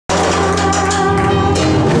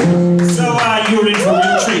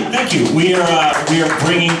thank you. We are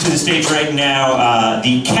bringing to the stage right now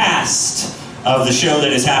the cast of the show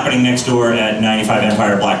that is happening next door at 95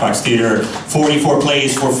 Empire Black Box Theater. 44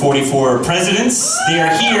 plays for 44 presidents. They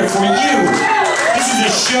are here for you. This is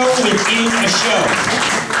a show within a show.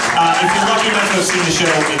 If you're lucky enough to have seen the show,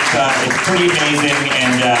 it's pretty amazing,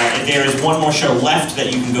 and there is one more show left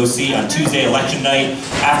that you can go see on Tuesday, election night,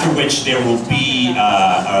 after which there will be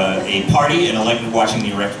a party and watching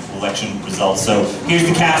the election results. So here's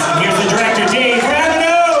the cast, and here's the director, Dave Revue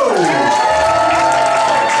Nov!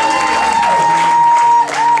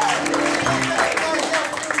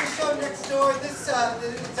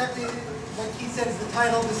 Exactly what Keith said is the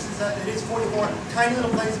title. This is it is 44 tiny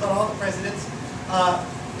little plays about all the presidents.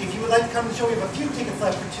 If you would like to come to the show, we have a few tickets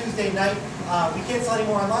left for Tuesday night. We can't sell any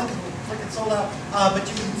more online because we're freaking sold out. But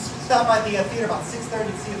you can stop by the theater about 6:30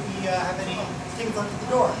 and see if we have any tickets left at the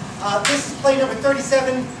door. This is play number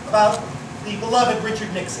 37 about the beloved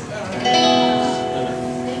Richard Nixon.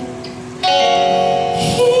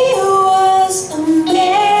 He was a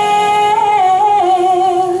man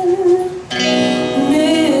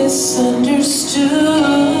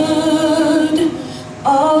misunderstood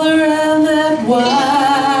all around that White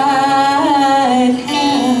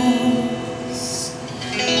House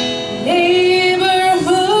neighborhood.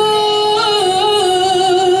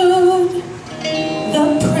 The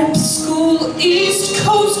prep school East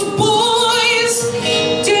Coast boys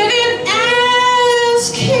didn't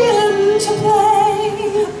ask him to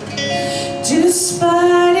play.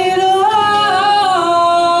 Despite it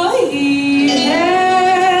all, he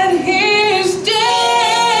had his day.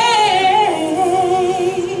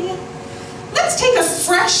 Let's take a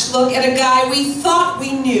fresh look at a guy we thought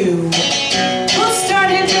we knew. Who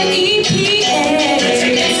started the EPA?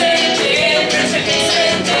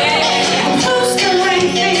 And who's the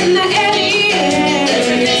rank in the NEA?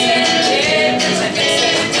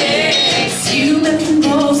 Few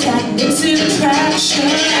balls that Nixon attraction.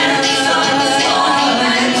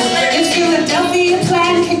 His Philadelphia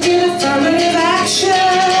plan kicked in affirmative action.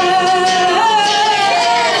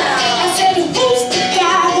 I said, who's the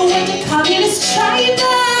guy who went to communist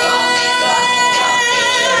China?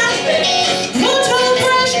 Who told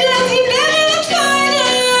Brezhnev he never looked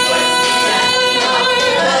finer?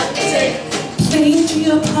 Playing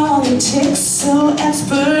geopolitics so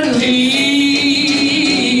expertly.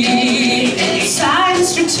 Signed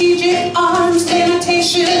strategic arms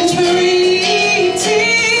limitation treaty.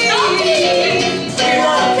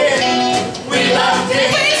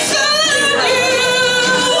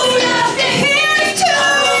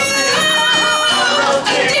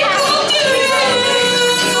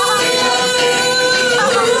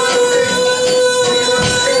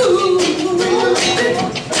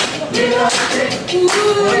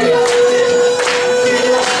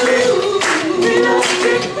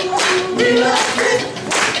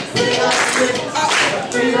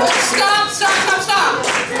 Stop.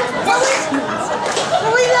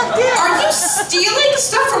 Are you stealing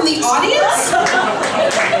stuff from the audience?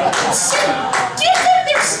 Give them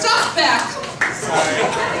their stuff back.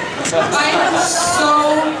 I am so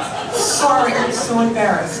sorry. I'm so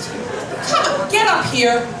embarrassed. Come on, get up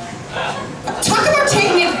here. Talk about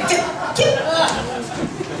taking it.